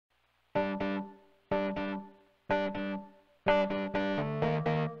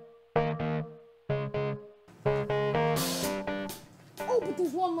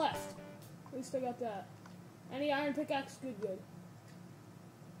there's one left. At least I got that. Any iron pickaxe, good.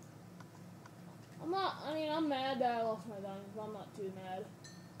 I'm mad that I lost my diamonds, but I'm not too mad.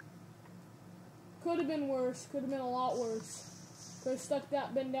 Could have been worse. Could have been a lot worse. Could have stuck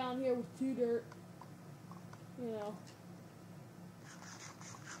that bin down here with 2 dirt. You know.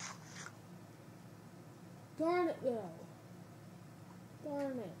 Darn it, though.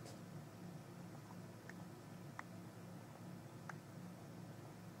 Darn it.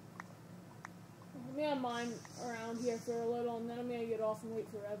 I'm gonna mine around here for a little, and then I'm gonna get off and wait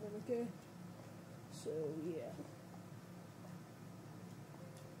for Evan, okay? So, yeah.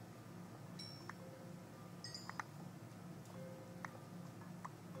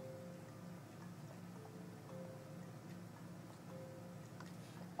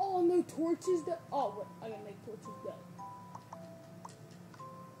 Oh, no torches that. Oh, wait, I gotta make torches that.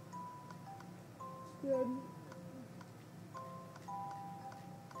 Good.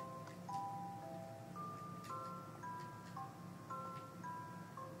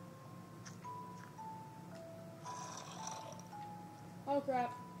 Oh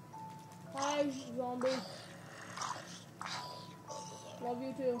crap. Hi, zombie. Love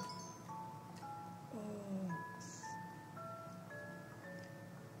you too.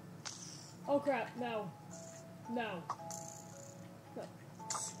 Oh crap, no. No. No.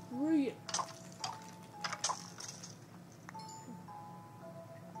 Screw it.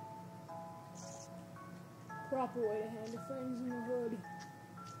 Proper way to handle things in the hood.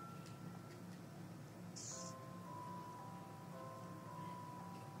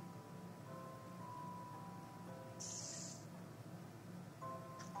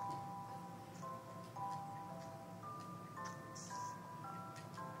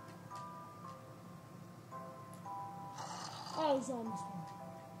 Oh, zombie spawn.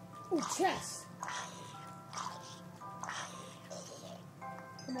 Oh, chest.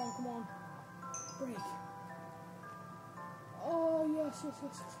 Come on. Break. Oh, yes.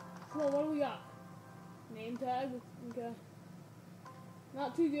 Come on, what do we got? Name tag? Okay.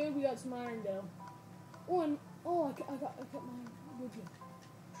 Not too good, we got some iron though. Oh, and, I got mine. Good.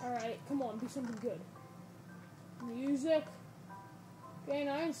 Alright, come on, do something good. Music. Okay,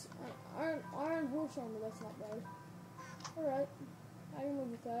 nice. Iron horse armor, that's not bad. Alright, I can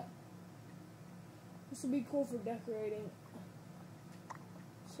live with that. This will be cool for decorating.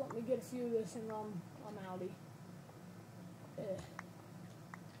 Just let me get a few of this and I'm outie.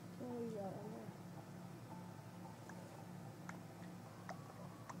 What do we got on there?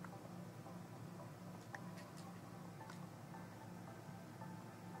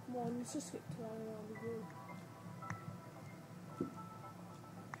 Come on, let's just get to iron around here.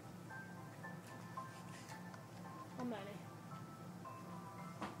 How many?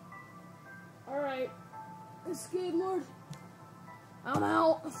 Alright. It's good, Lord. I'm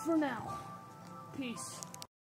out for now. Peace.